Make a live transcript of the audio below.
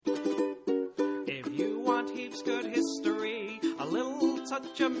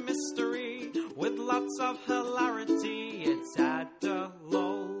touch of mystery with lots of hilarity. It's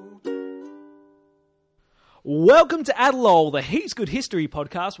Adelol. Welcome to Adelol, the Heaps Good History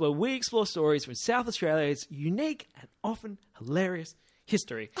podcast, where we explore stories from South Australia's unique and often hilarious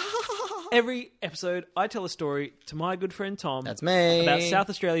history. Every episode, I tell a story to my good friend Tom. That's me. About South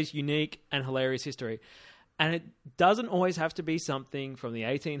Australia's unique and hilarious history. And it doesn't always have to be something from the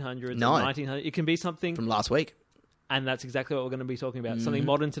 1800s No. or 1900s. It can be something From last week. and that's exactly what we're going to be talking about. Something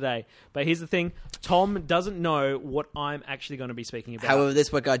modern today. But here's the thing. Tom doesn't know what I'm actually going to be speaking about. However,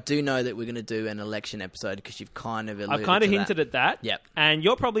 this week I do know that we're going to do an election episode because you've kind of alluded I've kind of to hinted at that. Yep. And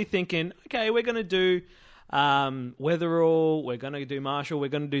you're probably thinking, okay, we're going to do Weatherall, we're going to do Marshall, we're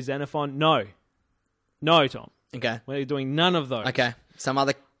going to do Xenophon. No. No, Tom. Okay. We're doing none of those. Okay. Some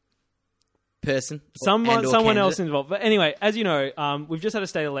other person. Someone candidate. else involved. But anyway, as you know, we've just had a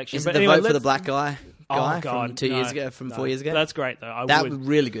state election. Is but it the anyway, vote for the let's- black guy Oh, God, from 2 years ago, from 4 years ago? That's great, though. That was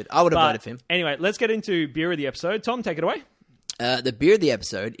really good. I would have voted for him. Anyway, let's get into beer of the episode. Tom, take it away. The beer of the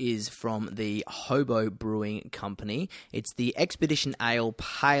episode is from the Hobo Brewing Company. It's the Expedition Ale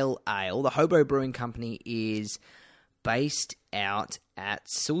Pale Ale. The Hobo Brewing Company is based out at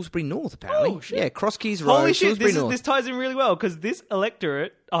Salisbury North, apparently. Oh, shit. Yeah, Cross Keys Road, Holy shit, Salisbury North. this ties in really well, because this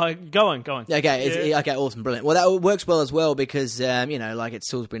electorate... Oh, go on. Okay, okay, awesome, brilliant. Well, that works well as well because, it's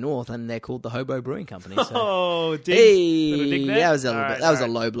Salisbury North and they're called the Hobo Brewing Company. So. Oh, little dig there? That was a All right, that was a all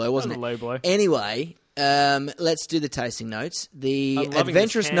right. low blow, wasn't That it? was a low blow. Anyway, let's do the tasting notes. The I'm loving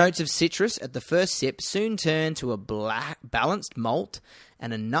adventurous this can. notes of citrus at the first sip soon turn to a balanced malt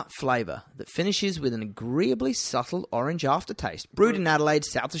and a nut flavour that finishes with an agreeably subtle orange aftertaste. Brewed in Adelaide,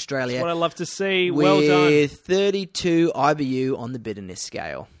 South Australia. What I love to see. with Well done. 32 IBU on the bitterness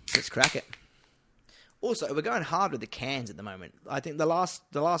scale. Let's crack it. Also, we're going hard with the cans at the moment. I think the last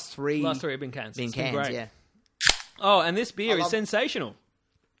three Last three have been cans. been It's been cans, great. yeah. Oh, and this beer I is love- sensational.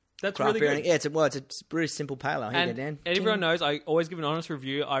 That's Craft really beer. good. Yeah, it's a really simple pale ale. Here you And go, Dan. everyone knows I always give an honest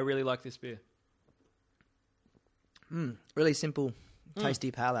review. I really like this beer. Really simple,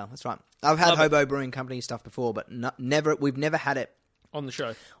 tasty pale ale. That's right. I've had Love it. Hobo Brewing Company stuff before, but we've never had it On the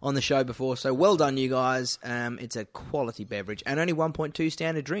show. on the show before. So well done, you guys. It's a quality beverage and only 1.2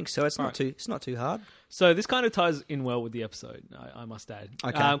 standard drinks, so it's not too hard. So this kind of ties in well with the episode, I must add.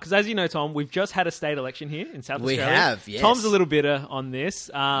 Okay. Because as you know, Tom, we've just had a state election here in South We Australia. have, yes. Tom's a little bitter on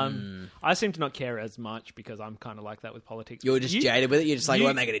this. I seem to not care as much because I'm kind of like that with politics. You're just jaded with it. You're just like, you- it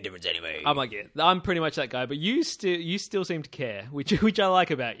won't make any difference anyway. I'm like, yeah, I'm pretty much that guy. But you still seem to care, which I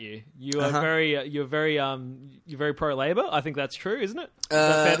like about you. You are you're very pro Labor. I think that's true, isn't it? Is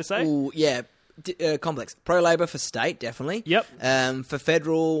that fair to say? Ooh, yeah. Complex. Pro-Labor for state, definitely. Yep. For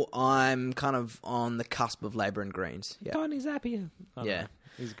federal, I'm kind of on the cusp of Labor and Greens. Yeah. Tony Zappia. Yeah.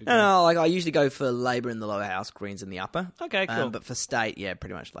 He's a good No, guy. no, like I usually go for Labor in the lower house, Greens in the upper. Okay, cool. But for state, yeah,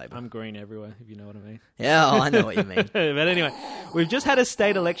 pretty much Labor. I'm green everywhere, if you know what I mean. Yeah, I know what you mean. But anyway, we've just had a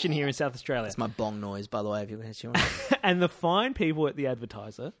state election here in South Australia. It's my bong noise, by the way, if you want. And the fine people at the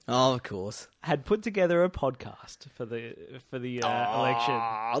Advertiser Oh, of course. had put together a podcast for the election,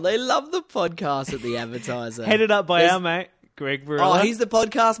 Oh, they love the podcast at the Advertiser. headed up by There's- our mate Greg Oh, Barilla. he's the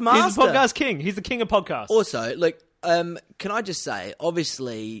podcast master. He's the podcast king. He's the king of podcasts. Also, look, can I just say,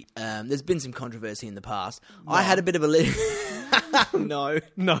 obviously, there's been some controversy in the past. I had a bit of a no.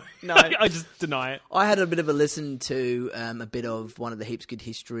 no, No. I just deny it. I had a bit of a listen to a bit of one of the Heaps Good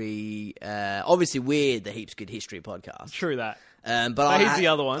History. Obviously, we're the Heaps Good History podcast. True that. But here's the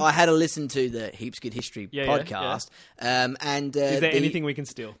other one. I had a listen to the Heaps Good History Yeah, podcast. And Is there anything we can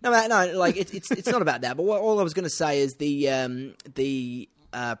steal? No, like it's not about that. But all I was going to say is the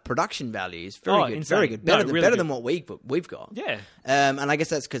production value is very good, insane. very good, No, better really than good. what we've got. Yeah. And I guess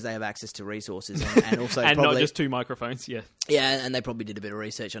that's because they have access to resources and also And probably not just two microphones. Yeah. yeah, and they probably did a bit of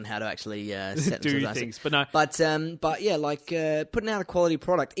research on how to actually set Do themselves up. things, but no. But yeah, like putting out a quality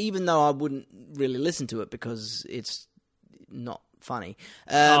product, even though I wouldn't really listen to it because it's not funny.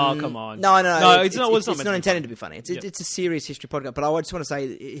 Oh, come on. No, it's not meant It's to not be intended to be funny. It's Yep. it's a serious history podcast, but I just want to say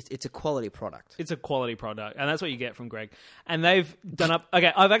it's a quality product. It's a quality product, and that's what you get from Greg. And they've done up.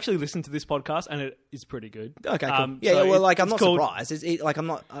 Okay, I've actually listened to this podcast, and it is pretty good. Okay, cool. So Well, like I'm it's not called- surprised. Like I'm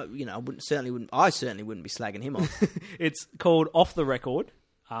not. I certainly wouldn't be slagging him off. It's called Off the Record,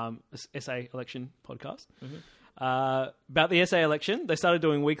 SA election podcast. Mm-hmm. About the SA election, they started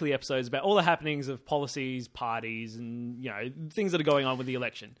doing weekly episodes about all the happenings of policies, parties, and things that are going on with the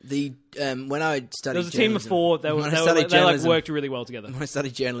election. When I studied, There was a team of four. They When I studied journalism- worked really well together. When I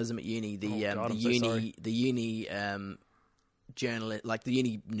studied journalism at uni, God, I'm so sorry. the uni journalist, like the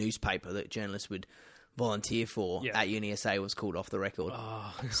uni newspaper that journalists would volunteer for Yeah. at UniSA was called Off the Record.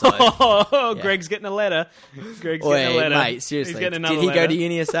 Oh, Greg's getting a letter. Greg's getting a letter. Mate, seriously. He's getting Did another he go letter. to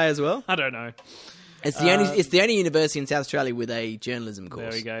UniSA as well? I don't know. It's the only university in South Australia with a journalism course.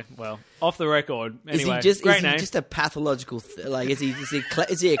 There we go. Well, Off the Record. Anyway, Is he great name. just a pathological is he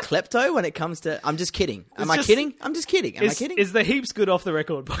a klepto when it comes to? I'm just kidding. Am I just- kidding? I'm just kidding. Am I kidding? Is the Heaps Good Off the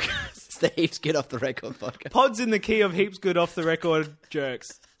Record podcast? It's the Heaps Get Off the Record podcast. Pods in the key of Heaps Good Off the Record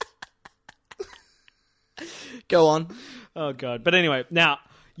jerks. Go on. Oh, God. But anyway, now,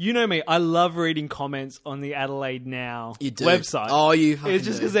 you know me. I love reading comments on the Adelaide Now You do. website. Oh, you fucking It's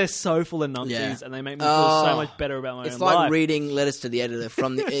just do. because they're so full of numpties Yeah. and they make me feel so Oh. much better about my It's own like life. reading letters to the editor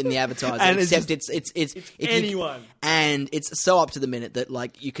from in the advertising, And it's except it's if you- anyone. and it's so up to the minute that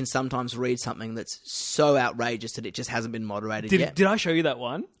like you can sometimes read something that's so outrageous that it just hasn't been moderated yet. Did I show you that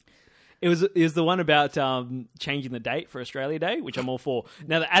one? It was the one about changing the date for Australia Day, which I'm all for.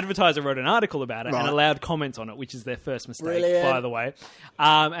 Now, the advertiser wrote an article about it Right. and allowed comments on it, which is their first mistake, Brilliant. by the way.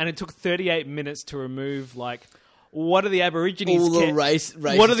 And it took 38 minutes to remove, like, what do the Aborigines All the care?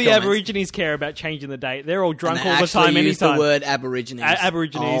 racist What do the comments. Aborigines care about changing the date? They're all And drunk they all the actually time, use anytime. the word Aborigines.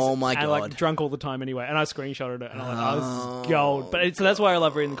 Aborigines. Oh my god! And, like, drunk all the time anyway. And I screenshotted it and I'm like, oh, this is gold. But so that's why I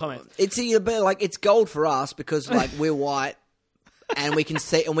love reading the comments. It's either but like it's gold for us because like we're white and we can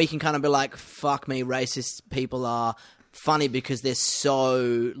see and we can kind of be like, fuck me, racist people are funny because they're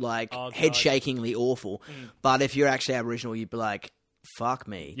so like Oh, God. head shakingly awful. But if you're actually Aboriginal, you'd be like, fuck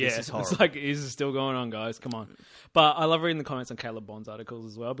me, Yeah, this is horrible. it's like, is it still going on, guys? Come on. But I love reading the comments on Caleb Bond's articles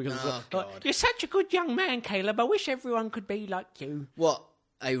as well because it's like, you're such a good young man, Caleb. I wish everyone could be like you. What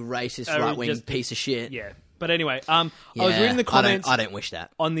a racist Oh, right wing just- piece of shit. Yeah. But anyway, I was Yeah, reading the comments I don't wish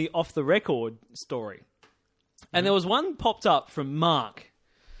that. on the Off the Record story. And there was one popped up from Mark.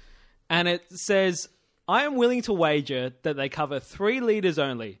 And it says, I am willing to wager that they cover 3 leaders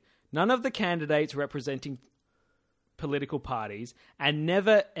only, none of the candidates representing political parties, and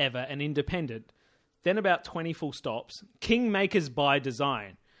never ever an independent. Then about 20 full stops. Kingmakers by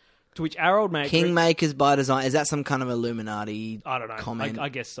design. To which Harold Maker... Kingmakers by design, is that some kind of Illuminati I don't know. comment? I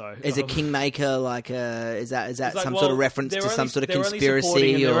guess so. Is a kingmaker like a is that It's like, some well, sort of reference they're to only- some sort of they're only supporting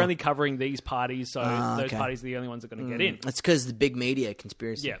conspiracy and or they're only covering these parties, so those okay. parties are the only ones that are going to get in. It's because the big media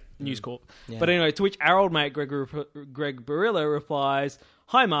conspiracy. Yeah, News Corp. But anyway, to which our old mate Greg Barilla replies,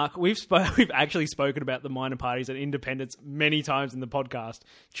 "Hi Mark, we've actually spoken about the minor parties and independents many times in the podcast.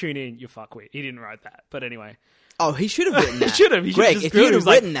 Tune in, you fuckwit." He didn't write that, but anyway, Oh, he should have written that. he should have. Greg, just if you'd have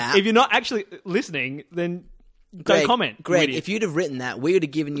like, written that, if you're not actually listening, then Greg, don't comment. you Greg, idiot. if you'd have written that, we would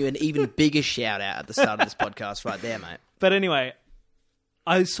have given you an even bigger shout out at the start of this podcast, right there, mate. But anyway,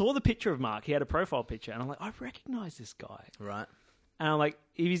 I saw the picture of Mark. He had a profile picture, and I'm like, I recognise this guy. Right. And I'm like,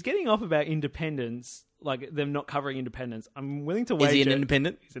 if he's getting off about independence, like them not covering independence, I'm willing to wager. Is he an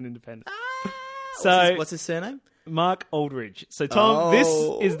independent? He's an independent. So, what's his surname? Mark Aldridge. So, Tom, Oh.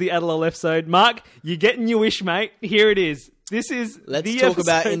 this is the Adela episode. Mark, you're getting your wish, mate. Here it is. This is Let's the talk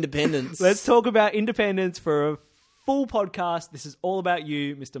about episode. independence. Let's talk about independence for a full podcast. This is all about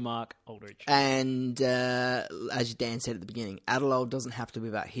you, Mr. Mark Aldridge. And as Dan said at the beginning, Adelaide doesn't have to be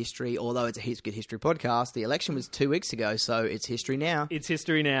about history, although it's a Heaps Good History podcast. The election was 2 weeks ago, so it's history now. It's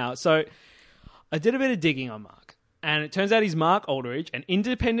history now. So, I did a bit of digging on Mark, and it turns out he's Mark Aldridge, an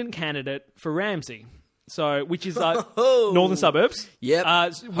independent candidate for Ramsey. So, which is northern suburbs. Yep.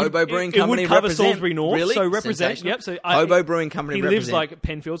 Hobo Brewing it Company would cover represent. Salisbury North. Really? So represent. Sensational. Yep. So Hobo Brewing Company He lives represent. like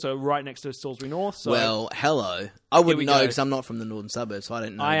Penfield, so right next to Salisbury North. So Well, hello. I wouldn't we know go. because I'm not from the northern suburbs, so I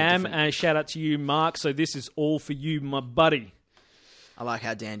don't know. I the am, different- and shout out to you, Mark. So this is all for you, my buddy. I like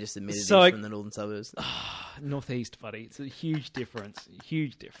how Dan just admitted So he's I- from the northern suburbs. Northeast, buddy. It's a huge difference.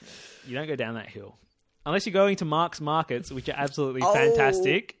 Huge difference. You don't go down that hill unless you're going to Mark's Markets, which are absolutely Oh.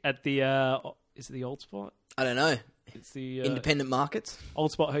 fantastic. At the is it the Old Spot? I don't know. It's the Independent markets.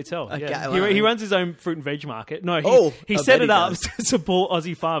 Old Spot Hotel. Okay, Yeah. well, He runs his own fruit and veg market. No, he I set bet it he up does. to support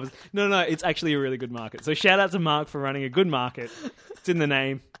Aussie farmers. No, it's actually a really good market. So shout out to Mark for running a good market. It's in the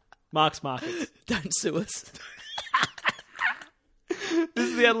name. Mark's Markets. Don't sue us. This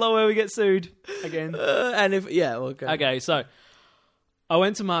is the Adelaide where we get sued again. And if okay. Okay, so I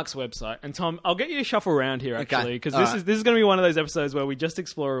went to Mark's website, and Tom, I'll get you to shuffle around here actually, because all this right. is going to be one of those episodes where we just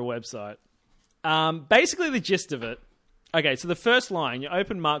explore a website. Basically, the gist of it. Okay, so the first line, you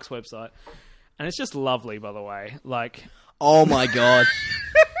open Mark's website, and it's just lovely, by the way. Like, Oh my god.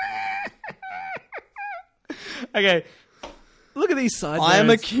 okay, look at these sideburns. I am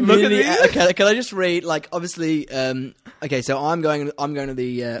a Look at community. these. Okay, can I just read? Like, obviously, okay. So I'm going to the,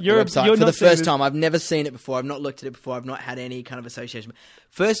 the You're website not for the seeing first this- time. I've never seen it before. I've not looked at it before. I've not had any kind of association.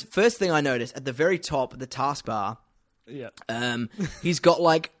 First thing I noticed at the very top of the taskbar, Yeah. he's got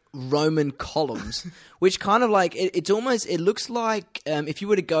like Roman columns, which kind of like it looks like if you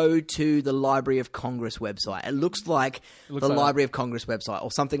were to go to the Library of Congress website, it looks like Library of Congress website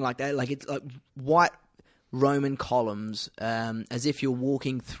or something like that. Like it's like white Roman columns, as if you're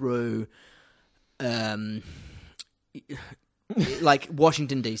walking through, like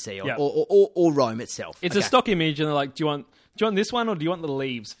Washington DC or Rome itself. It's a stock image, and they're like, "Do you want this one, or do you want the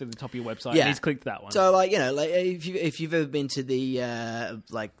leaves for the top of your website?" Yeah. And he's clicked that one. So, like, you know, like if you've ever been to the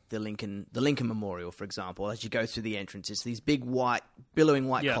the Lincoln Memorial, for example, as you go through the entrance, it's these big billowing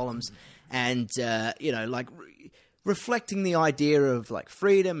white columns, and you know, like reflecting the idea of like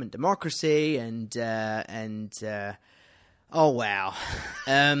freedom and democracy and oh wow!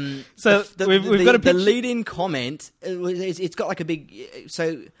 So we've got a the lead-in comment. It's got like a big.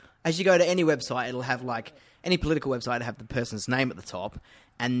 So as you go to any website, it'll have like any political website. It'll have the person's name at the top,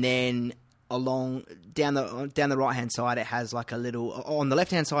 and then along down the right hand side, it has like a little. On the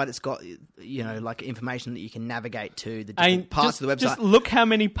left hand side, it's got like information that you can navigate to the different parts of the website. Just look how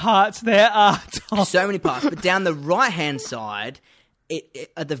many parts there are, Tom. So many parts, but down the right hand side.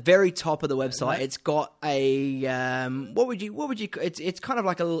 At the very top of the website, it's got a what would you? It's kind of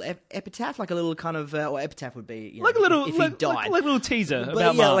like a little epitaph, like a little kind of or epitaph would be like a little if he died, like a little teaser about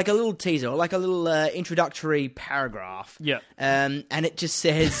yeah, Mark. like a little teaser, or like a little introductory paragraph. Yeah, and it just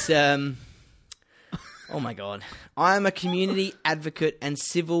says, "Oh my God, I am a community advocate and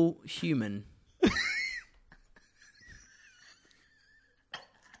civil human."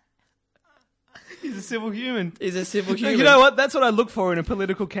 He's a civil human. He's a civil human. You know what? That's what I look for in a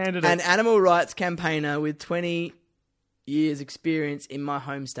political candidate. An animal rights campaigner with 20 years experience in my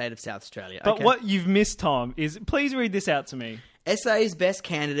home state of South Australia. But what you've missed, Tom, is please read this out to me. SA's best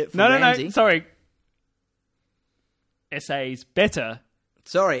candidate for No, Ramsey. sorry. SA's better.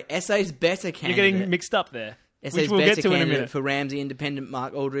 Sorry, SA's better candidate. You're getting mixed up there. SA's which we'll better get to in a candidate minute. for Ramsey independent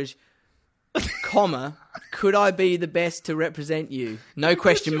Mark Aldridge, comma, could I be the best to represent you? No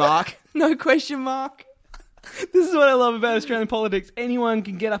question mark. No question mark. This is what I love about Australian politics. Anyone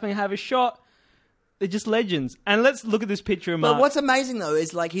can get up and have a shot. They're just legends. And let's look at this picture of Mark. But what's amazing though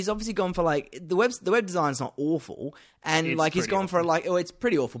is like he's obviously gone for like the web design's not awful, and It's like he's pretty gone for like it's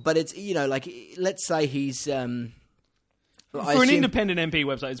pretty awful, but it's like let's say he's for an independent MP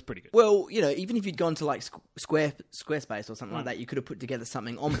website, it's pretty good. Well, even if you'd gone to like Squarespace or something like that, you could have put together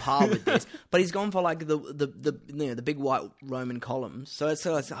something on par with this. But he's gone for like the big white Roman columns. So it's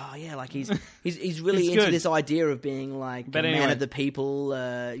oh yeah, like he's really into good. this idea of being like But a anyway. man of the people,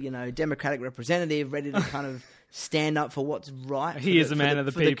 democratic representative, ready to kind of stand up for what's right. He is a man of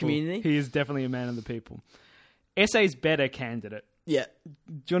the people. The community. He is definitely a man of the people. SA's better candidate. Yeah,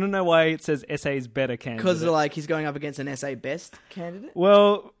 Do you want to know why it says SA's better candidate? because like he's going up against an SA best candidate,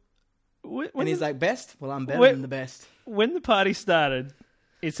 Well, and he's like best. Well, I'm better Wait. than the best. when the party started,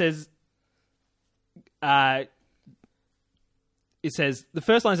 it says the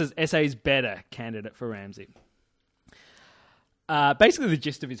first line says SA's better candidate for Ramsey. Basically, the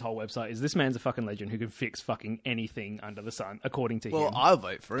gist of his whole website is this man's a fucking legend who can fix fucking anything under the sun, according to him. Well, I'll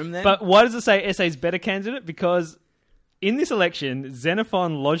vote for him then. But why does it say SA's better candidate? Because in this election,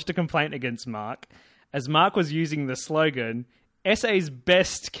 Xenophon lodged a complaint against Mark, as Mark was using the slogan, SA's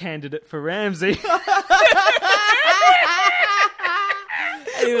best candidate for Ramsey.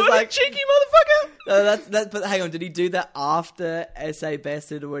 And he was What like, a cheeky motherfucker! But hang on, did he do that after SA Best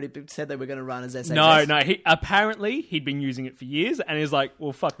had already said they were going to run as SA No, Best? no. Apparently, he'd been using it for years, and he's like,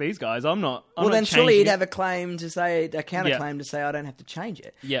 "Well, fuck these guys. I'm not." Well, then surely changing he'd it." have a claim to say, a counterclaim to say, I don't have to change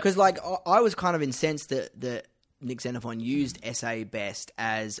it. Yeah. Because, like, I was kind of incensed that Nick Xenophon used SA Best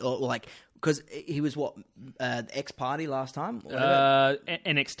as, or like, because he was the X Party last time?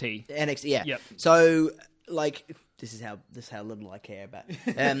 NXT. NXT, yeah. Yep. So, like, this is how little I care about,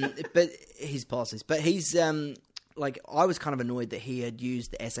 but his policies. But he's like, I was kind of annoyed that he had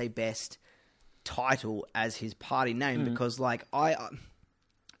used the SA Best title as his party name because, like,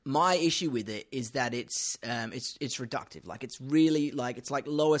 my issue with it is that it's reductive. Like, it's really like it's like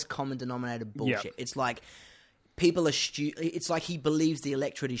lowest common denominator bullshit. Yep. It's like people are It's like he believes the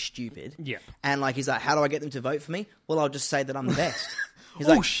electorate is stupid. Yep. And like he's like, how do I get them to vote for me? Well, I'll just say that I'm the best. He's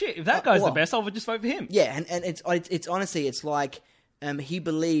Oh like, shit! If that guy's well, the best, I'll just vote for him. yeah, and it's honestly, it's like he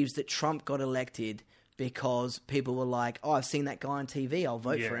believes that Trump got elected because people were like, oh, I've seen that guy on TV, I'll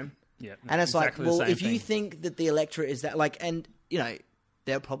vote for him. Yeah, And it's exactly the like, well, same if you thing. think that the electorate is that, like, and,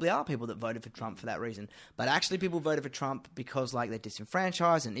 there probably are people that voted for Trump for that reason. But actually people voted for Trump because, like, they're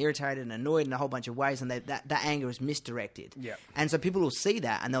disenfranchised and irritated and annoyed in a whole bunch of ways, and that anger is misdirected. Yeah. And so people will see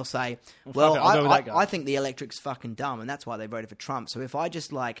that and they'll say, Well, fuck it, I'll go with that guy. I think the electorate's fucking dumb, and that's why they voted for Trump. So if I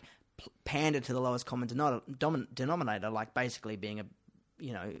just, like, pander to the lowest common denominator, like basically being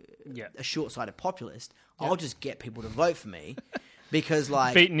a short-sighted populist, I'll just get people to vote for me because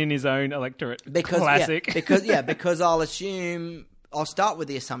beaten in his own electorate. Classic. Because I'll start with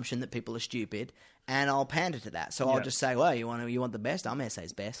the assumption that people are stupid, and I'll pander to that. So I'll just say, well, you want the best? I'm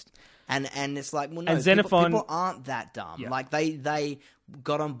SA's best. And it's like, well, no, people aren't that dumb. Yeah. Like they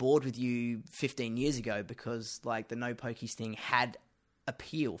got on board with you 15 years ago because like the no pokies thing had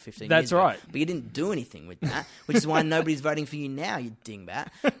appeal 15 years ago. That's right. But you didn't do anything with that, which is why nobody's voting for you now, you dingbat.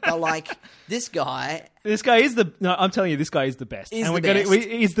 But like this guy is I'm telling you, this guy is the best. He's and the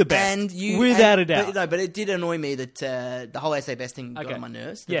the best. Without a doubt. But it did annoy me that the whole SA Best thing got on my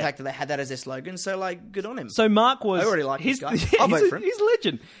nerves. The fact that they had that as their slogan. So like, good on him. So Mark was... I already like this guy. I'll vote for him. He's a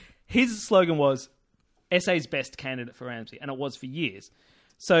legend. His slogan was SA's best candidate for Ramsay, and it was for years.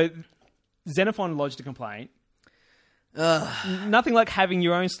 So Xenophon lodged a complaint. Nothing like having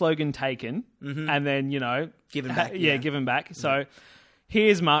your own slogan taken and then, given back. Given back. So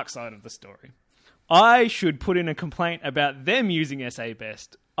here's Mark's side of the story. I should put in a complaint about them using SA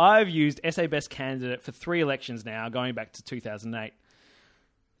Best. I've used SA Best candidate for 3 elections now, going back to 2008.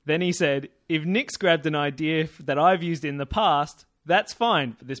 Then he said, if Nick's grabbed an idea that I've used in the past, that's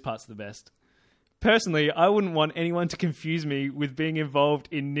fine, but this part's the best. Personally, I wouldn't want anyone to confuse me with being involved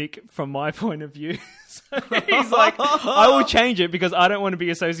in Nick from my point of view. So he's like, I will change it because I don't want to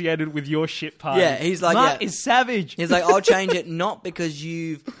be associated with your shit party. Yeah, he's like, Mark is savage. He's like, I'll change it not because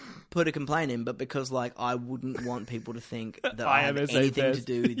you've put a complaint in, but because like I wouldn't want people to think that I have anything to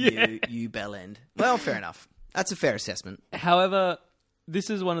do with you bellend. Well, fair enough. That's a fair assessment. However, this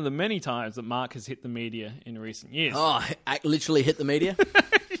is one of the many times that Mark has hit the media in recent years. Oh, literally hit the media?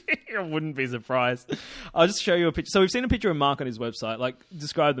 I wouldn't be surprised. I'll just show you a picture. So we've seen a picture of Mark on his website. Like,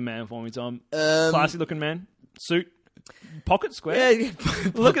 describe the man for me, Tom. Classy looking man. Suit. Pocket square. Yeah,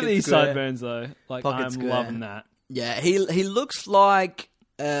 Look at these sideburns, though. Like, I'm loving that. Yeah, he looks like...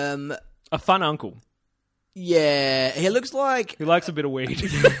 a fun uncle. Yeah, he looks like... He likes a bit of weed.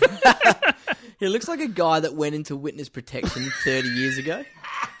 He looks like a guy that went into witness protection 30 years ago.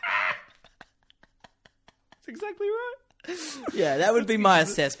 That's exactly right. Yeah, that would be my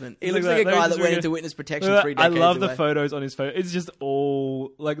assessment. He looks like a guy that went into witness protection 3 decades I love away. the photos on his photo. It's just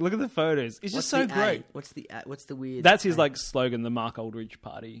all... Like, look at the photos. It's just so great. What's the weird... That's his, like, slogan, the Mark Aldridge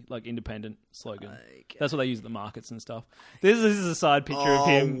Party, like, independent slogan. Okay. That's what they use at the markets and stuff. This is a side picture of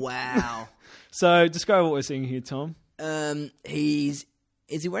him. Oh, wow. So, describe what we're seeing here, Tom.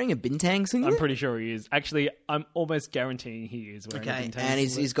 Is he wearing a Bintang singlet? I'm pretty sure he is. Actually, I'm almost guaranteeing he is wearing a Bintang and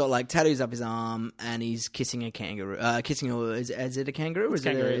he's got like tattoos up his arm, and he's kissing a kangaroo. Is it a kangaroo? Or it's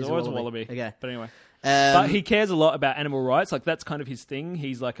kangaroo, or it's a wallaby. Okay, but anyway, but he cares a lot about animal rights. Like that's kind of his thing.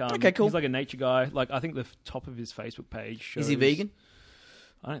 He's like, okay, cool. He's like a nature guy. Like I think the top of his Facebook page shows. Is he vegan?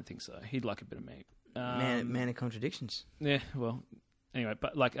 I don't think so. He'd like a bit of meat. Man of contradictions. Yeah. Well, anyway,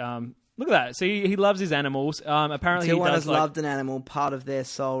 but like, look at that. See, he loves his animals. Apparently, Until he one does has loved an animal, part of their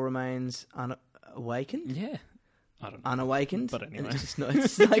soul remains unawakened. Yeah, I don't know. Unawakened. But anyway, it's like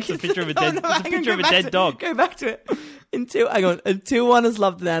it's a picture of a dead. It's a picture of a dead dog. Go back to it. Until one has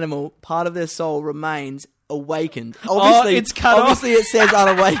loved an animal, part of their soul remains awakened. Obviously, it's cut off. Obviously, it says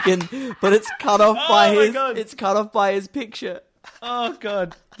unawakened, but it's cut off by his. God. It's cut off by his picture. Oh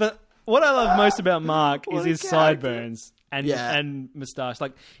God! But what I love most about Mark is his sideburns. And moustache.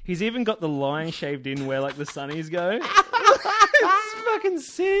 Like, he's even got the line shaved in where, like, the sunnies go. It's fucking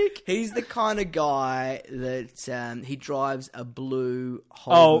sick. He's the kind of guy that he drives a blue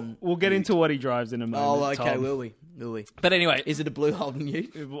Holden. Oh, we'll get into what he drives in a moment. Oh, okay, Tom. will we? But anyway. Is it a blue Holden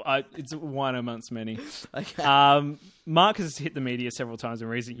Ute? It's one amongst many. Okay. Mark has hit the media several times in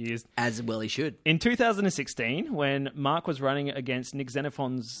recent years. As well he should. In 2016, when Mark was running against Nick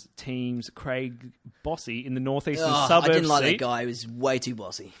Xenophon's team's Craig Bossy in the northeastern suburbs I didn't like that guy. He was way too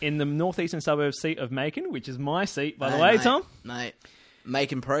bossy. In the northeastern suburb seat of Macon, which is my seat, by the way, Tom. Mate,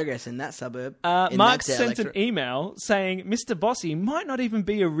 making progress in that suburb. Mark sent an email saying Mr. Bossy might not even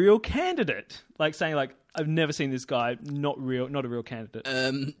be a real candidate. Like saying, like, I've never seen this guy, not a real candidate.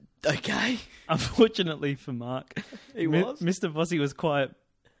 Okay. Unfortunately for Mark, he was. Mr. Bossy was quiet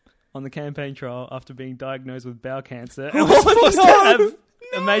on the campaign trail after being diagnosed with bowel cancer and was forced to have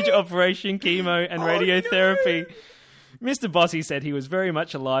a major operation, chemo, and radiotherapy. No. Mr. Bossy said he was very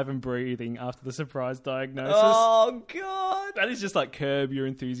much alive and breathing after the surprise diagnosis. Oh, God. That is just like Curb Your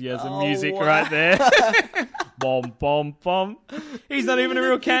Enthusiasm music right there. Bomb, bomb, bomb. He's not even a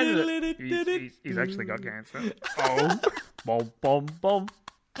real candidate. He's actually got cancer. Oh, bomb, bomb, bomb.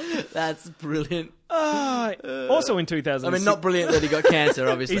 That's brilliant. Also in 2016... I mean, not brilliant that he got cancer,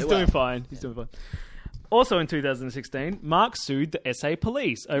 obviously. He's doing fine. Also in 2016, Mark sued the SA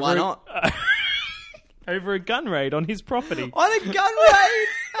police over... Why not? over a gun raid on his property. On a gun raid.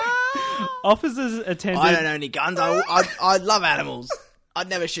 Officers attended... I don't own any guns. I love animals. I'd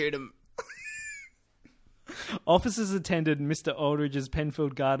never shoot them. Officers attended Mr. Aldridge's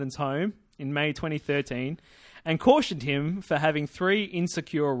Penfield Gardens home in May 2013 and cautioned him for having 3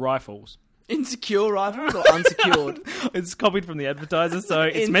 insecure rifles. Insecure rifles or unsecured? It's copied from the advertiser, so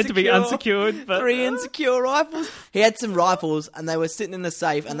it's meant to be unsecured. But 3 insecure rifles. He had some rifles, and they were sitting in the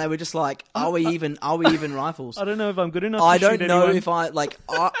safe, and they were just like, "Are we even rifles?" I don't know if I'm good enough. I to shoot don't know anyone.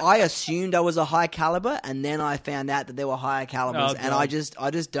 if I assumed I was a high caliber, and then I found out that there were higher calibers, Oh, and God.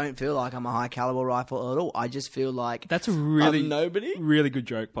 I just don't feel like I'm a high caliber rifle at all. I just feel like That's a really, I'm nobody. really good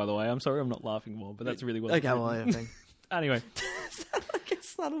joke, by the way. I'm sorry I'm not laughing more, but that's really well. Okay, well, yeah, thanks. Anyway, Like a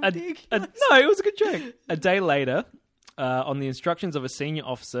subtle dig. no, it was a good joke. A day later, on the instructions of a senior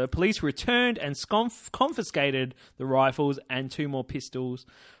officer, police returned and confiscated the rifles and 2 more pistols,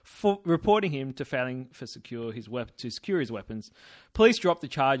 for reporting him to failing to secure his weapons. Police dropped the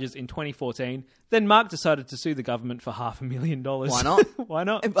charges in 2014. Then Mark decided to sue the government for $500,000. Why not? Why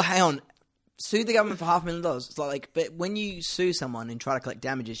not? But hang on. Sue the government for $500,000. It's like, but when you sue someone and try to collect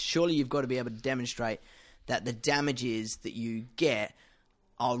damages, surely you've got to be able to demonstrate that the damages that you get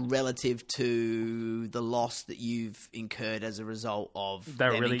are relative to the loss that you've incurred as a result of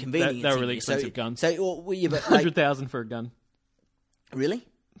They're them really- inconveniencing they're really you. expensive guns. So, well, yeah, but like, 100,000 for a gun. really?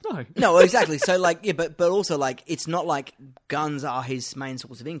 No. No, exactly. So, like, yeah, but also, like, it's not like guns are his main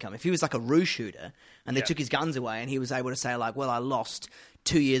source of income. If he was like a roo shooter and they took his guns away and he was able to say, like, well, I lost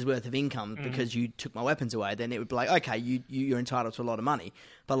 2 years worth of income because you took my weapons away, then it would be like, okay, you're entitled to a lot of money.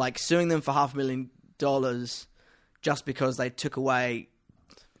 But like suing them for $500,000 just because they took away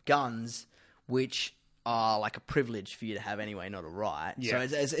guns, which are like a privilege for you to have anyway, not a right. Yeah.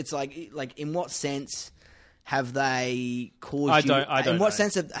 So it's like in what sense have they caused you? I don't in what know.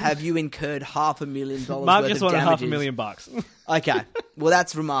 sense have you incurred $500,000 Mark worth just of wanted damages? $500,000. Okay, well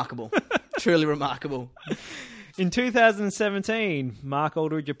that's remarkable, truly remarkable. In 2017, Mark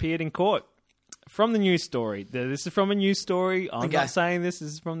Aldridge appeared in court. From the news story. This is from a news story. I'm Okay. not saying this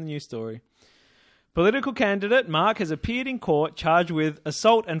is from the news story. Political candidate Mark has appeared in court charged with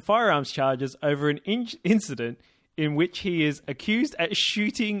assault and firearms charges over an incident in which he is accused at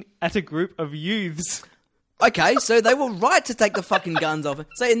shooting at a group of youths. Okay, so they were right to take the fucking guns off.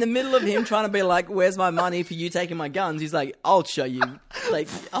 So in the middle of him trying to be like, "Where's my money for you taking my guns?" He's like, "I'll show you. Like,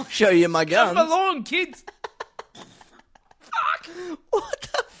 I'll show you my guns." Come along, kids. What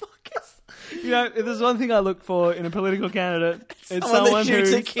the fuck is? You know, if there's one thing I look for in a political candidate, it's Someone someone that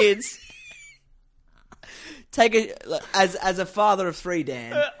shoots who at kids. As a father of 3,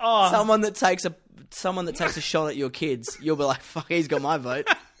 Dan. Someone that takes a shot at your kids, you'll be like, "Fuck, he's got my vote."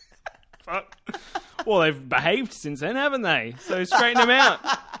 Fuck. Well, they've behaved since then, haven't they? So straighten them out.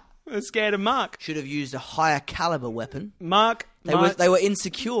 They're scared of Mark. Should have used a higher caliber weapon. Mark They were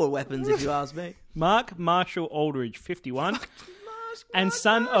insecure weapons, if you ask me. Mark Marshall Aldridge, 51, and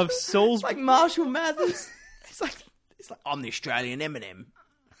son of Salisbury. Like Marshall Mathers. It's like I'm the Australian Eminem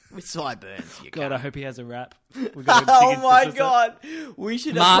with sideburns. You God, cunt. I hope he has a rap. We've got to dig Oh into my this. god! We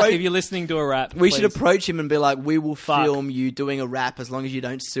should Mark, approach. if you're listening to a rap, We should please. approach him and be like, "We will Fuck. film you doing a rap as long as you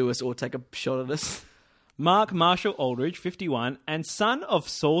don't sue us or take a shot at us." Mark Marshall Aldridge, 51, and son of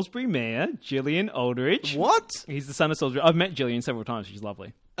Salisbury Mayor Gillian Aldridge. What? He's the son of Salisbury. I've met Gillian several times. She's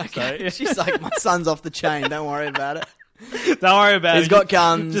lovely. Okay. So- She's like, "My son's off the chain. Don't worry about it." Don't worry about it. He's got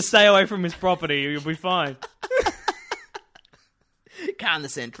guns. Just stay away from his property. You'll be fine. Calm the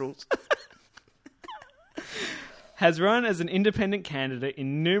centrals. Has run as an independent candidate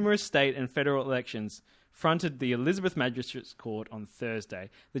in numerous state and federal elections, fronted the Elizabeth Magistrates Court on Thursday.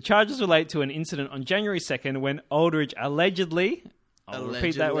 The charges relate to an incident on January 2nd when Aldridge allegedly, I'll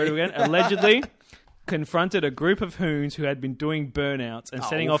repeat that word again, allegedly confronted a group of hoons who had been doing burnouts and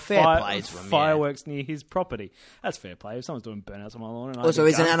setting well, off fair play to 'em, yeah. fireworks near his property. That's fair play. If someone's doing burnouts on my lawn... and I Also, have a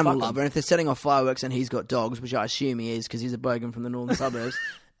he's an gun, animal fuck 'em. lover, and if they're setting off fireworks and he's got dogs, which I assume he is because he's a bogan from the northern suburbs,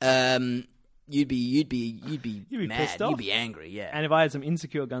 you'd be mad. pissed off. You'd be angry, yeah. And if I had some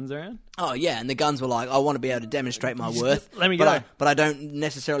insecure guns around... Oh yeah, and the guns were like, "I want to be able to demonstrate my worth. Let me but go." but I don't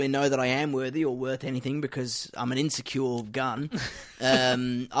necessarily know that I am worthy or worth anything because I'm an insecure gun."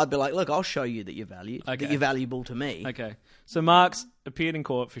 I'd be like, "Look, I'll show you that you're valued. Okay. That you're valuable to me." Okay. So Mark's appeared in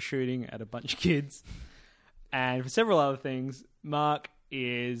court for shooting at a bunch of kids. And for several other things, Mark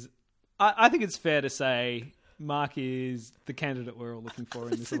is... I think it's fair to say Mark is the candidate we're all looking for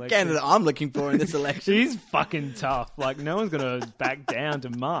in this election. Candidate I'm looking for in this election. He's fucking tough. Like, no one's going to back down to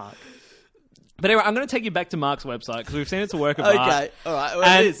Mark. But anyway, I'm going to take you back to Mark's website because we've seen it's a work of art. Okay, all right. Well,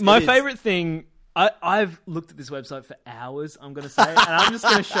 And it is, my it is. favourite thing I've looked at this website for hours, I'm going to say, and I'm just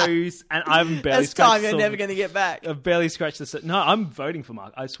going to show you, and I haven't barely That's time scratched you're the never going to get back. I've barely scratched the... No, I'm voting for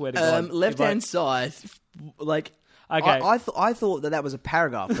Mark. I swear to God. Left-hand side, like... Okay. I thought that was a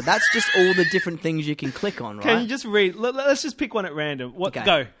paragraph, but that's just all the different things you can click on, right? Can you just read? Let's just pick one at random. What?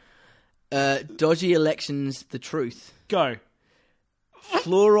 Okay. Go. Dodgy elections, the truth. Go.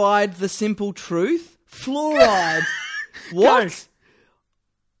 Fluoride, the simple truth. Fluoride. What? Go.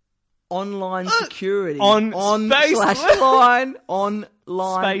 Online security. On space /line.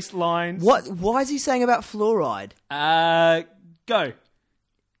 Online. Space lines. What? Why is he saying about fluoride? Go.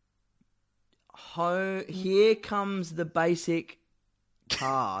 Here comes the basic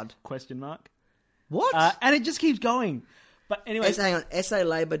card. Question mark. What? And it just keeps going. But anyway, Hang on. SA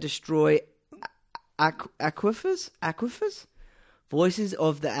Labour destroy aquifers? Voices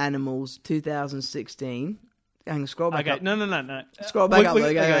of the Animals, 2016. Hang on, scroll back up. No. Scroll back up.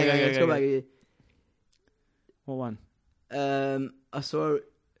 Go. Scroll back. What one? I saw.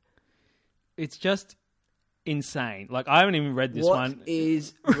 It's just insane. Like, I haven't even read this one. What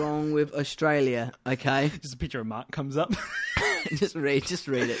is wrong with Australia? Okay, Just a picture of Mark comes up. just read it. Just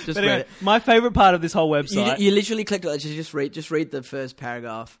But read anyway, it. my favourite part of this whole website... You literally clicked on it. Just read the first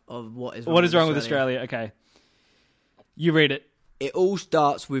paragraph of what is wrong with Australia? Okay. You read it. It all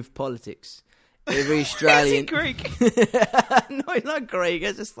starts with politics. Every Australian... Is it Greek? No, it's not Greek.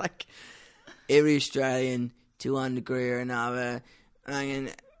 It's just like every Australian, to one degree or another,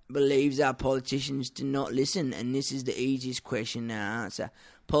 believes our politicians do not listen, and this is the easiest question to answer.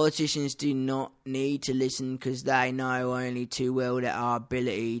 Politicians do not need to listen because they know only too well that our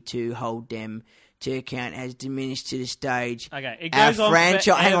ability to hold them to account has diminished to the stage. Okay, it goes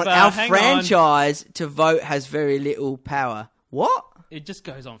on Our franchise to vote has very little power. What? It just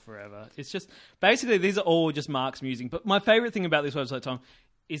goes on forever. It's just... Basically, these are all just Mark's musing. But my favourite thing about this website, Tom,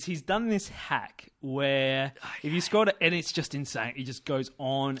 is he's done this hack where if you scroll to... And it's just insane. It just goes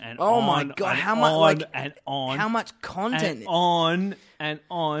on and on. Oh my God, how much content? And on and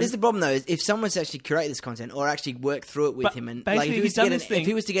on. This is the problem, though, is if someone's actually created this content or actually worked through it with him, and basically, like, if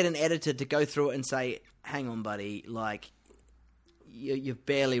he was to get an editor to go through it and say, hang on, buddy, like, you've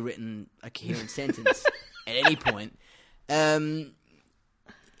barely written a coherent sentence at any point,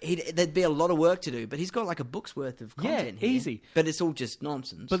 there'd be a lot of work to do, but he's got like a book's worth of content here. Easy. But it's all just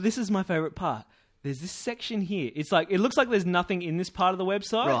nonsense. But this is my favourite part. There's this section here. It's like, it looks like there's nothing in this part of the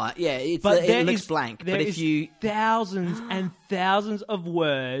website. Right, yeah, it looks blank. There is thousands and thousands of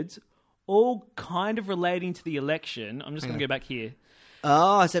words, all kind of relating to the election. I'm just going to go back here.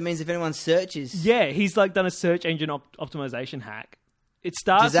 Oh, so it means if anyone searches... Yeah, he's like done a search engine optimization hack. It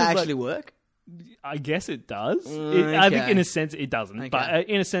starts. Does that actually work? I guess it does. Okay. I think in a sense it doesn't, Okay. but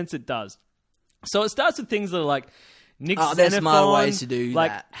in a sense it does. So it starts with things that are like Nick there's Xenophon, smarter ways to do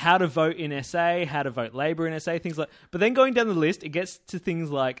like that. how to vote in SA, how to vote Labour in SA, things like. But then going down the list, it gets to things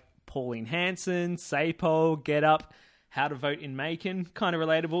like Pauline Hanson, SAPOL, Get Up, how to vote in Macon, kind of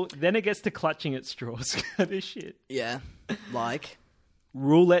relatable. Then it gets to clutching at straws. This shit. Yeah, like...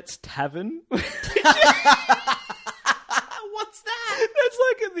 Roulette's Tavern. What's that? That's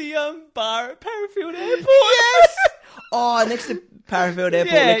like at the bar at Parafield Airport. Yes! Oh, next to Parafield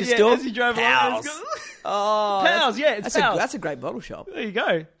Airport liquor store? as you drive along. Pals. Oh, Pals, it's Pals. That's a great bottle shop. There you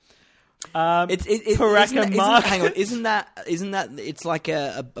go. Isn't Market. hang on, isn't that it's like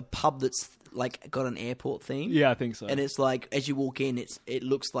a pub that's like got an airport theme? Yeah, I think so. And it's like as you walk in, it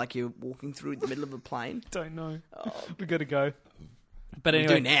looks like you're walking through the middle of a plane. Don't know. We got to go. But We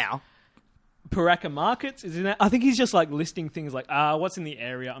anyway, do now. Paraka Markets is in that. I think he's just like listing things like what's in the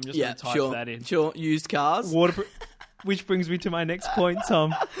area. I'm just going to type that in. Sure, used cars. Which brings me to my next point,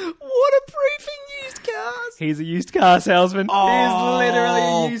 Tom. Waterproofing used cars. He's a used car salesman. Oh, He's literally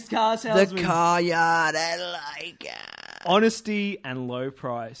a used car salesman. The car yard at Leica. Honesty and low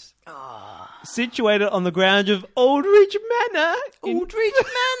price. Situated on the grounds of Aldridge Manor. Aldridge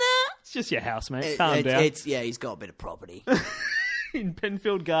Manor. It's just your house, mate. Calm down. He's got a bit of property. In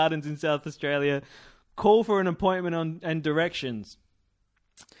Penfield Gardens in South Australia. Call for an appointment and directions.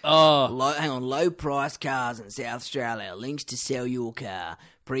 Low price cars in South Australia. Links to sell your car.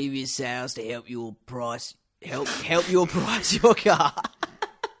 Previous sales to help your price your car.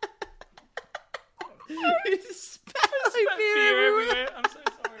 It's Beer everywhere. I'm so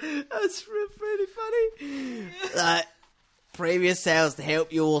sorry. That's pretty funny. Previous sales to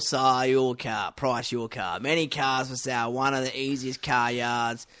help your car, price your car. Many cars for sale. One of the easiest car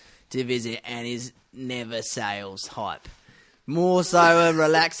yards to visit and is never sales hype. More so a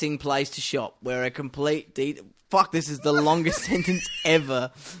relaxing place to shop where a complete... this is the longest sentence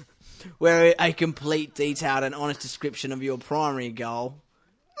ever. Where a complete, detailed and honest description of your primary goal...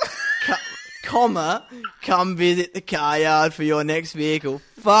 comma, come visit the car yard for your next vehicle.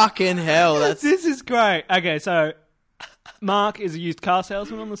 Fucking hell, that's... This is great. Okay, so Mark is a used car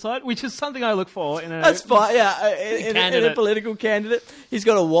salesman on the side, which is something I look for in a... That's fine, yeah. In a Candidate. political candidate, he's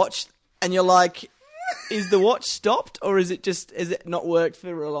got a watch, and you're like, is the watch stopped, or is it not worked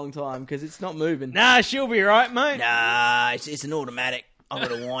for a long time? Because it's not moving. Nah, she'll be right, mate. Nah, it's an automatic. I've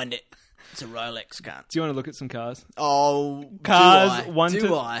got to wind it. It's a Rolex, can't. Do you want to look at some cars? Oh, Cars, do $1 to Do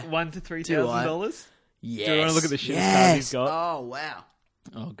 $3,000. Yes. Do you want to look at the shittest cars he's got? Oh, wow.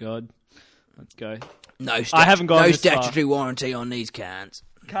 Oh, God. Let's go. I haven't gone no this far. statutory warranty on these cans.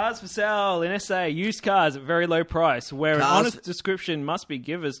 Cars for sale in SA. Used cars at very low price. Where an honest description must be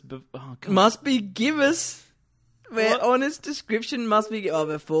given. Oh, God. Must be give us. Where honest description must be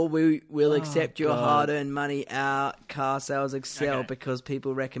before we will accept your God. hard-earned money. Our car sales excel because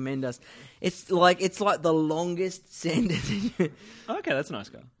people recommend us. It's like the longest sentence. Okay, that's a nice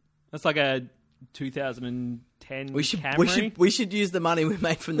car. That's like a 2010 We should Camry. we should use the money we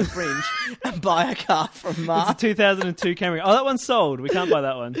made from the Fringe and buy a car from Mark. It's a 2002 Camry. Oh, that one's sold. We can't buy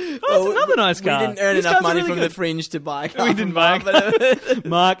that one. Oh, that's another nice car. We didn't earn These enough cars are money really from good. the Fringe to buy a car. We didn't from buy a Mark, but-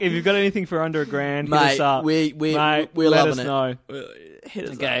 Mark, if you've got anything for under $1,000, hit Mate, us up. we're Mate, loving let us it. know. Hit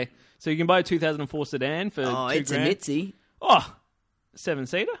us Okay, up. so you can buy a 2004 sedan for Oh, $2,000. it's a Mitzi. Oh,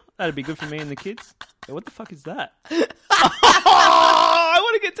 7-seater? That'd be good for me and the kids. Yeah, what the fuck is that? I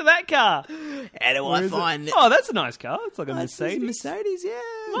want to get to that car. How do Where I is find it? Oh, that's a nice car. It's like a That's Mercedes. Mercedes, yeah.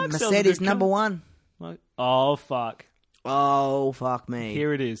 Mark sells a Mercedes good number car. one. Like, oh, fuck. Oh, fuck me.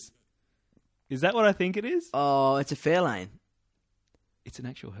 Here it is. Is that what I think it is? Oh, it's a Fairlane. It's an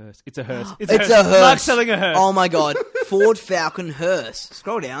actual hearse. It's a hearse. It's a hearse. Mark's selling a hearse. Oh my god. Ford Falcon hearse.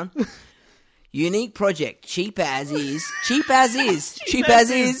 Scroll down. Unique project. Cheap as is. Cheap as is. Cheap as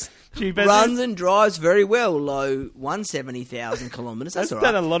is. Cheap as Runs is. and drives very well. Low 170,000 kilometres. That's That's all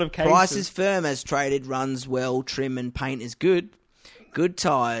right. done a lot of cases. Price is firm as traded. Runs well. Trim and paint is good. Good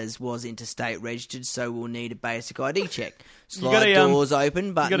tyres was interstate registered, so we'll need a basic ID check. got Slide a, doors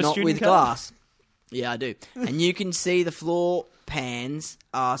open, but got a not student with car? glass. Yeah, I do. And you can see the floor pans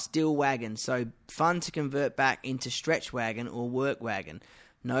are still wagon, so fun to convert back into stretch wagon or work wagon.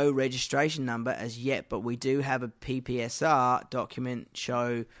 No registration number as yet, but we do have a PPSR document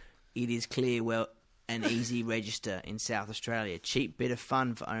show it is clear well and easy register in South Australia. Cheap bit of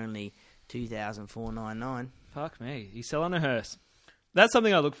fun for only $2,499. Fuck me. He's selling a hearse. That's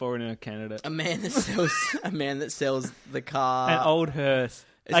something I look for in a candidate. A man that sells the car. An old hearse.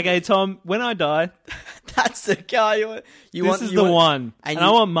 Okay, Tom, when I die, That's the car you want. this is the one. and And I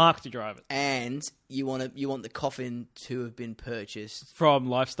want Mark to drive it. And you want the coffin to have been purchased From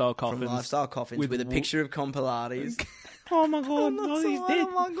Lifestyle Coffins. from Lifestyle Coffins with a picture of Con Pilates. Oh my god, no, he's dead.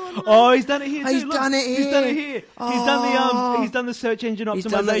 Oh my god! Oh, he's done it here. He's too. Look, done it He's here. done it here. Oh. He's done the search engine optimization He's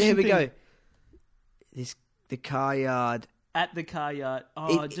done that. Here we thing. go. The car yard. At the car yard.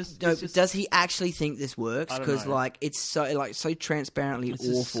 Oh, Does he actually think this works? I don't Because know. it's so transparently This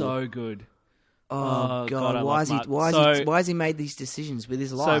awful. is so good. oh God, I why love is Mark. why has he made these decisions with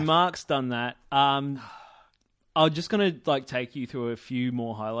his life? So Mark's done that. I'm just gonna take you through a few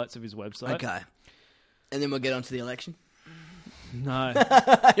more highlights of his website. Okay, and then we'll get on to the election. No,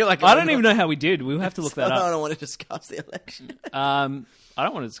 You're like, I don't even know how we did. We'll have to look that I up. don't want to discuss the election. I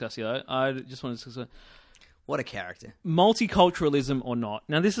don't want to discuss it. I just want to discuss What a character! multiculturalism or not.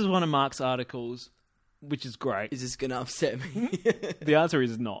 Now, this is one of Mark's articles, which is great. Is this going to upset me? The answer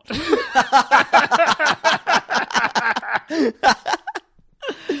is not.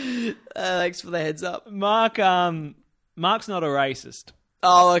 Thanks for the heads up. Mark's not a racist,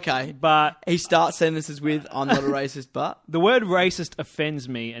 Oh, okay. but He starts sentences with, I'm not a racist, but... the word racist offends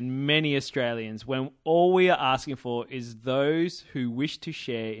me and many Australians when all we are asking for is those who wish to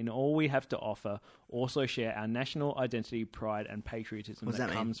share in all we have to offer also share our national identity, pride, and patriotism What does that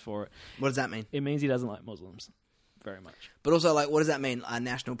that mean? comes for it. What does that mean? It means he doesn't like Muslims very much. But also, like, what does that mean? Our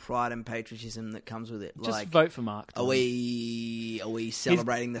national pride and patriotism that comes with it. Just Like, vote for Mark. are we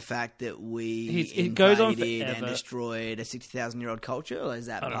celebrating the fact that we it goes on invaded and forever. destroyed a 60,000-year-old culture? Or is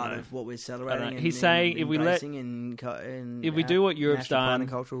that I don't part know. of what we're I celebrating? don't know. He's saying if we let- if we do what Europe's national pride done, and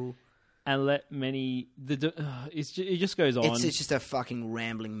cultural, and let many it just goes on. it's just a fucking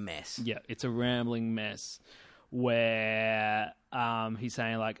rambling mess. Yeah, it's a rambling mess where he's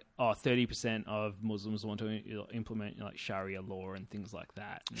saying like, 30% of Muslims want to implement like Sharia law and things like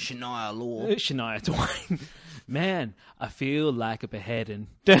that. Shania law. Shania Twain, man, I feel like a beheading.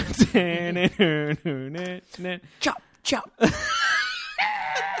 Chop, chop.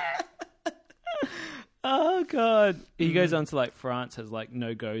 Oh Oh god. He goes on to like France has like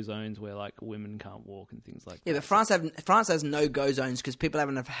no-go zones where like women can't walk and things like Yeah, that. but France has no-go zones because people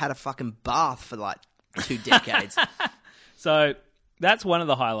haven't had a fucking bath for like 2 decades. So that's one of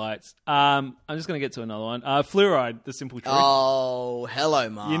the highlights. I'm just going to get to another one. Fluoride, the simple truth. Oh, hello,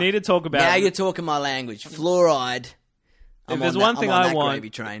 Mark. You need to talk about Now you're talking my language. Fluoride. If there's one thing I want, gravy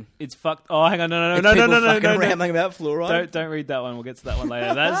train. it's fucked. Oh, hang on, no, Rambling about fluoride. Don't read that one. We'll get to that one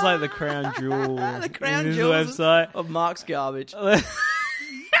later. That's like the crown jewel. The crown This jewels website. of Mark's garbage.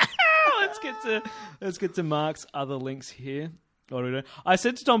 Let's get to Mark's other links here. What are we doing? I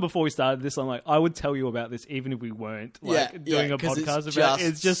said to Tom before we started this, I'm like, I would tell you about this even if we weren't doing a 'cause podcast about it.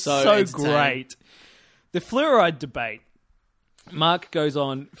 It's just so entertaining. great. The fluoride debate. Mark goes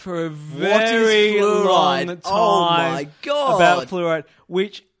on for a very long time Oh my God. about fluoride,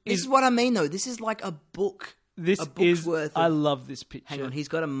 which This is what I mean, though. This is like a book. this a book's is. worth of- I love this picture. Hang on, he's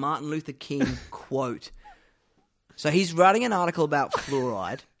got a Martin Luther King quote. So he's writing an article about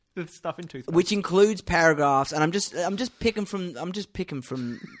fluoride, The stuff in toothpaste. which includes paragraphs, and I'm just picking from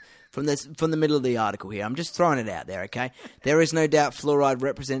the middle of the article here. I'm just throwing it out there, okay? There is no doubt fluoride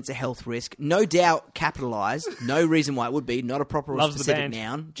represents a health risk. No doubt capitalised. No reason why it would be. Not a proper or Loves the specific band.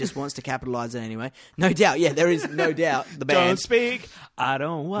 noun. Just wants to capitalise it anyway. No doubt. Yeah, there is no doubt. The band. Don't speak. I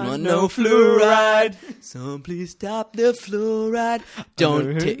don't want Want no no fluoride. fluoride. So please stop the fluoride.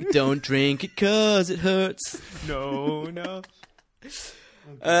 Don't drink it 'cause it hurts. No.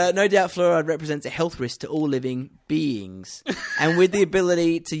 No doubt fluoride represents a health risk to all living beings. And with the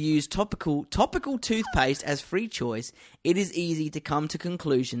ability to use topical toothpaste as free choice, it is easy to come to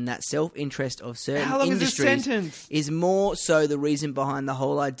conclusion that self-interest of certain How long is this industries sentence? is more so the reason behind the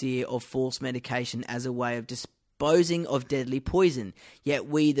whole idea of false medication as a way of disposing of deadly poison. Yet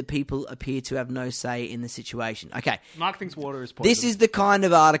we, the people, appear to have no say in the situation. Okay. Mark thinks water is poison. This is the kind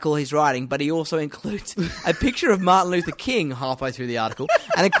of article he's writing, but he also includes a picture of Martin Luther King halfway through the article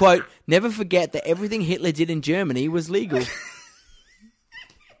and a quote, "Never forget that everything Hitler did in Germany was legal."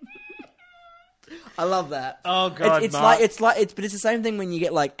 I love that. Oh, God, it's Mark. but it's the same thing when you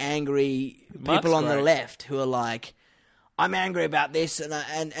get like angry Mark's people on the great. left who are like, "I'm angry about this," and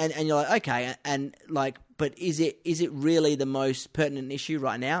you're like, okay, and like, but is it really the most pertinent issue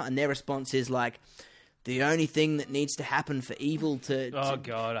right now? And their response is like, the only thing that needs to happen for evil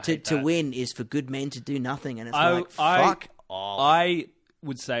to win is for good men to do nothing. And it's fuck off. I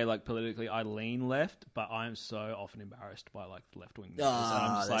would say, like, politically, I lean left, but I am so often embarrassed by, like, left-wing news. And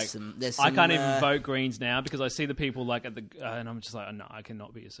I'm just like, I can't even vote Greens now because I see the people, like, at the... and I'm just like, no, I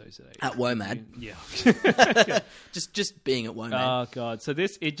cannot be associated. At WOMAD. Yeah. just being at WOMAD. Oh, God. So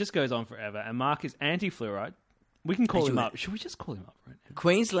it just goes on forever. And Mark is anti-fluoride. We can call him up. Should we just call him up right now?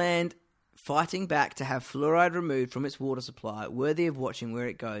 Queensland fighting back to have fluoride removed from its water supply. Worthy of watching where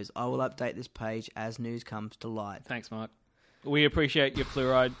it goes. I will update this page as news comes to light. Thanks, Mark. We appreciate your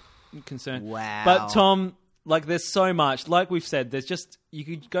fluoride concern. Wow. But, Tom, like, there's so much. Like we've said, there's just... You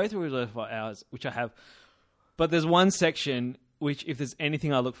could go through it for hours, which I have. But there's one section which, if there's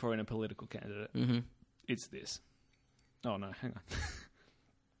anything I look for in a political candidate, it's this. Oh, no, hang on.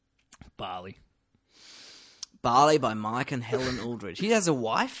 Barley. Barley by Mike and Helen Aldridge. He has a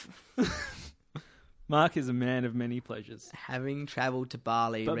wife? Mark is a man of many pleasures. Having travelled to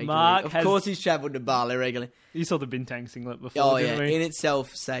Bali But regularly. Mark of has- course he's travelled to Bali regularly. You saw the Bintang singlet before, Oh, didn't yeah. we? In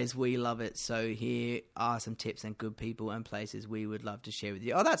itself says we love it. So here are some tips and good people and places we would love to share with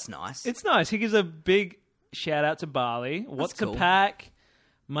you. Oh, that's nice. It's nice. He gives a big shout out to Bali. What's cool. to pack?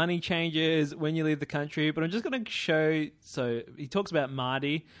 Money changes when you leave the country. But I'm just going to show... So he talks about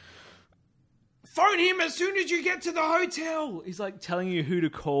Marty. Phone him as soon as you get to the hotel. He's like telling you who to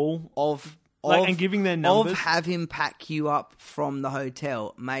call. And giving their numbers. Of have him pack you up from the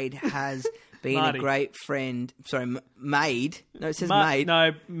hotel. Maid has been Marty. a great friend. Sorry, Maid. No, it says Ma- Maid.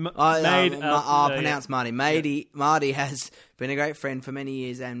 No, Maid. Pronounce Marty. Marty has been a great friend for many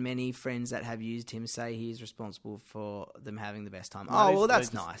years, and many friends that have used him say he is responsible for them having the best time. Marty's Oh, well,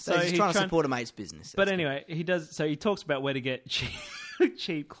 that's legend. nice. So So he's he's trying to trying- support a mate's business. But That's anyway, he does. So he talks about where to get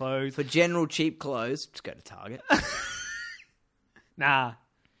cheap clothes. good. For general cheap clothes, just go to Target. Nah,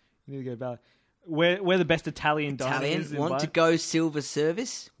 you need to go Bali. Where the best Italian dining is. Italian, in want Bali. to go silver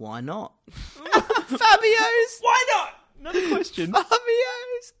service? Why not? Fabio's. Why not? Another question.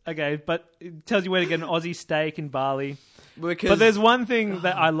 Fabio's. Okay, but it tells you where to get an Aussie steak in Bali. Because But there's one thing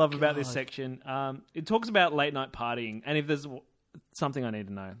that I love about this section. It talks about late night partying, and if there's something I need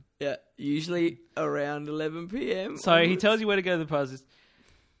to know. yeah, usually around 11 p.m. So he tells you where to go to the parties.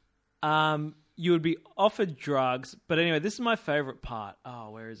 You would be offered drugs, but anyway, this is my favorite part. Oh,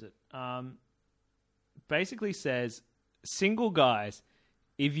 where is it? Basically says, single guys,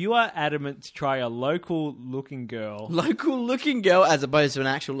 if you are adamant to try a local-looking girl, Local looking girl as opposed to an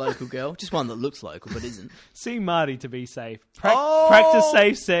actual local girl. Just one that looks local but isn't. see Marty to be safe. Practice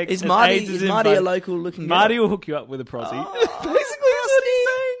safe sex. Is as Marty, AIDS is in Marty a bud. local looking girl? Marty will hook you up with a prosy. Basically, that's what he's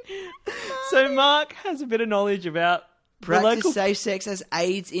saying. So Mark has a bit of knowledge about the Practice local... safe sex as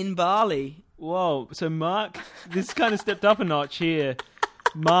AIDS in Bali. Whoa. So Mark, this kind of stepped up a notch here.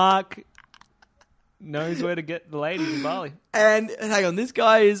 Mark knows where to get the ladies in Bali. And hang on, this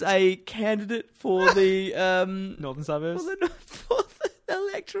guy is a candidate for the Northern suburbs. for the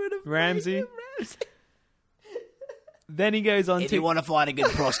electorate of Ramsey. Ramsey. Then he goes on If to... you want to find a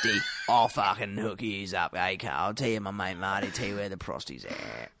good prosty, I'll fucking hook yous up, okay? I'll tell you my mate Marty, tell you where the prosty's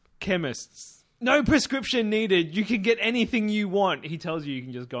at. Chemists. No prescription needed. You can get anything you want. He tells you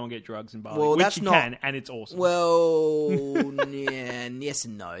can just go and get drugs in Bali, Well, which that's you not- can, and it's awesome. Well, yeah, yes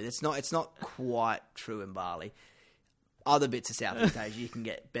and no. It's not quite true in Bali. Other bits of Southeast Asia, you can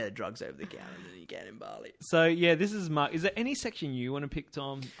get better drugs over the counter than you can in Bali. So yeah, this is Mark. Is there any section you want to pick,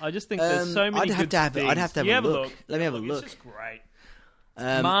 Tom? I just think there's so many I'd have good to have things. I'd have to have You a look. Let me have a look. It's just great.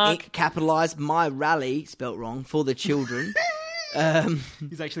 Mark capitalised my rally spelt wrong for the children.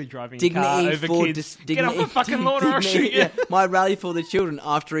 He's actually driving a car Dignity over for kids. Get off the fucking lawn or I'll dignity- shoot you. yeah, my rally for the children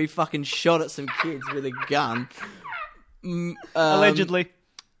after he fucking shot at some kids with a gun. Allegedly.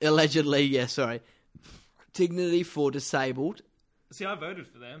 Allegedly, yeah. Sorry. Dignity for disabled. See, I voted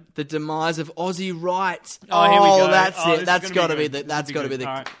for them. The demise of Aussie rights. Oh, here we go. That's Oh, it. this That's is got to gonna be good. the. That's got to be the.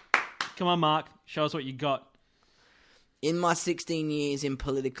 All right. Come on, Mark. Show us what you got. In my 16 years in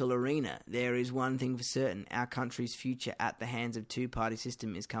political arena, there is one thing for certain. Our country's future at the hands of two-party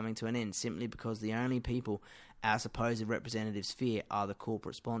system is coming to an end simply because the only people our supposed representatives fear are the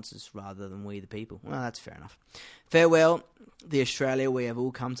corporate sponsors rather than we the people. Well, that's fair enough. Farewell, the Australia we have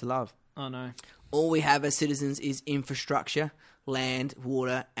all come to love. Oh, no. All we have as citizens is infrastructure, land,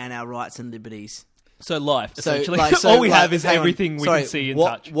 water, and our rights and liberties. So life, essentially. So, All we like, have is hang on. everything we Sorry, can see and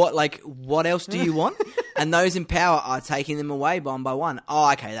what, touch. What else do you want? And those in power are taking them away one by one.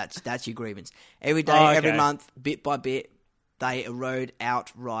 Oh, okay, that's your grievance. Every day, Oh, okay. every month, bit by bit, they erode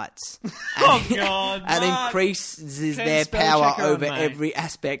out rights. Oh, God, And Mark. increases Can their spell power checker on, over mate. every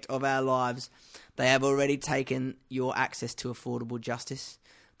aspect of our lives. They have already taken your access to affordable justice,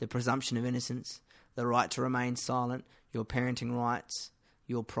 the presumption of innocence, the right to remain silent, your parenting rights,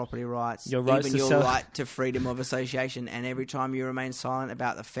 your property rights, Your rights even to your sell- right to freedom of association. And every time you remain silent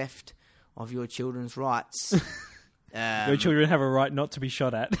about the theft of your children's rights, Your children have a right not to be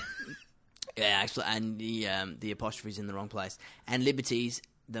shot at. yeah, actually, and the apostrophe's in the wrong place. And liberties,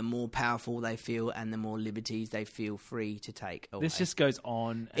 the more powerful they feel, and the more liberties they feel free to take away. This just goes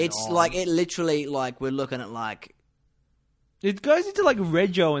on and It's on. like it literally like we're looking at like It goes into like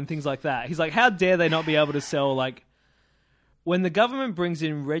Rego and things like that. He's like, how dare they not be able to sell like when the government brings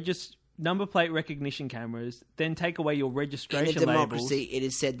in number plate recognition cameras, then take away your in registration a democracy. labels. It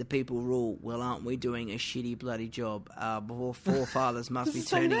is said the people rule. Well, aren't we doing a shitty bloody job? Our forefathers must be Does it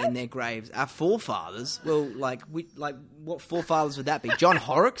say turning that? in their graves. Our forefathers? Well, what forefathers would that be? John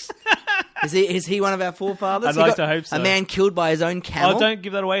Horrocks? Is he one of our forefathers? I'd He like got to hope so. A man killed by his own camel. Oh, don't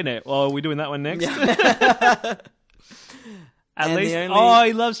give that away now. Well, are we doing that one next? At And least, the only-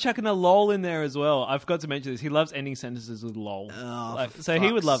 he loves chucking a lol in there as well. I forgot to mention this. He loves ending sentences with lol. Oh, Like, for so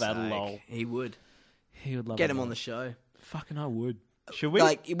he would love fuck's add a sake. lol. He would. He would love Get a him lol. on the show. Fucking I would. Should we?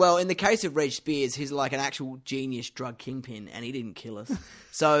 Well, in the case of Reg Spears, he's like an actual genius drug kingpin, and he didn't kill us.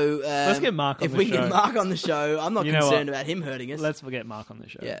 So Let's get Mark on if the we show. get Mark on the show, I'm not You know concerned what? about him hurting us. Let's forget Mark on the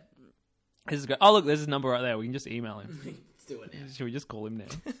show. yeah, This is great. Oh, look, there's his number right there. We can just email him. let's do it now. Should we just call him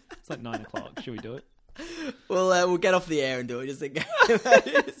now? It's like 9 o'clock. Should we do it? We'll get off the air and do it. Just like,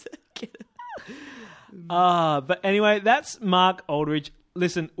 But anyway, that's Mark Aldridge.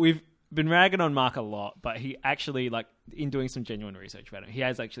 Listen, we've been ragging on Mark a lot, but he actually, like, in doing some genuine research about it, he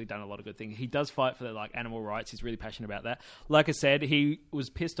has actually done a lot of good things. He does fight for, like, animal rights. He's really passionate about that. Like I said, he was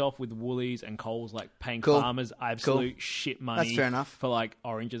pissed off with Woolies and Coles, like, paying Cool. farmers absolute shit money. That's fair enough. For, like,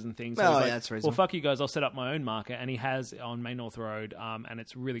 oranges and things. Well, he's yeah, like, that's well, reasonable. fuck you guys, I'll set up my own market. And he has on Main North Road, and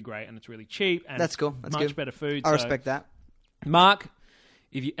it's really great, and it's really cheap. And That's cool. That's much good. better food. I So, respect that. Mark,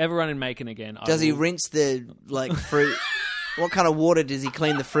 if you ever run in Macon again, Does he rinse the fruit? What kind of water does he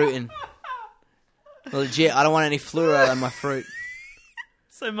clean the fruit in? Legit, I don't want any fluoride on my fruit.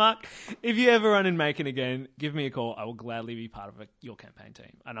 So, Mark, if you ever run in Macon again, give me a call. I will gladly be part of your campaign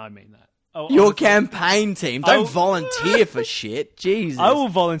team. And I mean that. Oh, Your honestly, campaign team. Don't I'll- volunteer for shit. Jesus. I will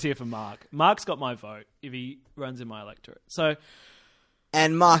volunteer for Mark. Mark's got my vote if he runs in my electorate. So,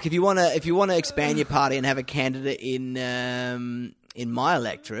 And Mark, if you want to expand your party and have a candidate in my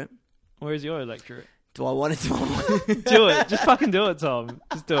electorate, where is your electorate? Do I want it? Do it. Just fucking do it, Tom.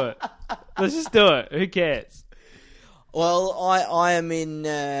 Just do it. Let's just do it. Who cares? Well, I'm in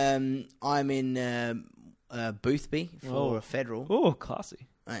Boothby for Oh. federal. Oh, classy.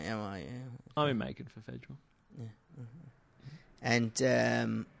 Yeah. I'm in Macon for federal.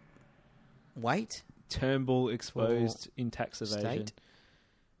 And wait, Turnbull exposed For in tax evasion. state?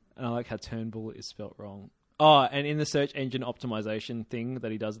 And I like how Turnbull is spelt wrong. Oh, and in the search engine optimization thing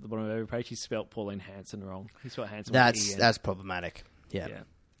that he does at the bottom of every page, he spelt Pauline Hanson wrong. He spelt Hanson with E N. that's problematic. Yeah.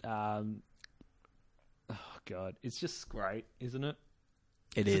 Yeah. Oh God, it's just great, isn't it?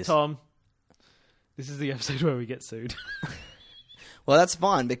 It So, is. Tom, this is the episode where we get sued. Well, that's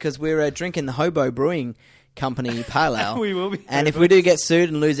fine because we're drinking the Hobo Brewing Company Pale Ale. We will be. And if we do get sued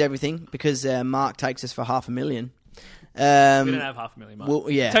and lose everything because Mark takes us for $500,000, we don't have $500,000, Mark. well,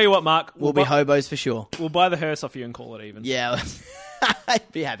 yeah. Tell you what, Mark, we'll be hobos for sure. We'll buy the hearse off you and call it even. Yeah,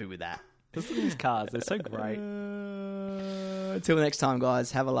 I'd be happy with that. Just look at these cars; they're so great. Until next time,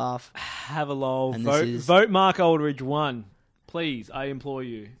 guys, have a laugh. Have a lol. And this is- Vote Mark Aldridge 1. Please, I implore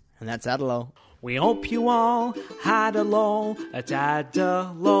you. And that's Adelol. We hope you all had a lol at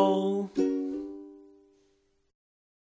Adelol.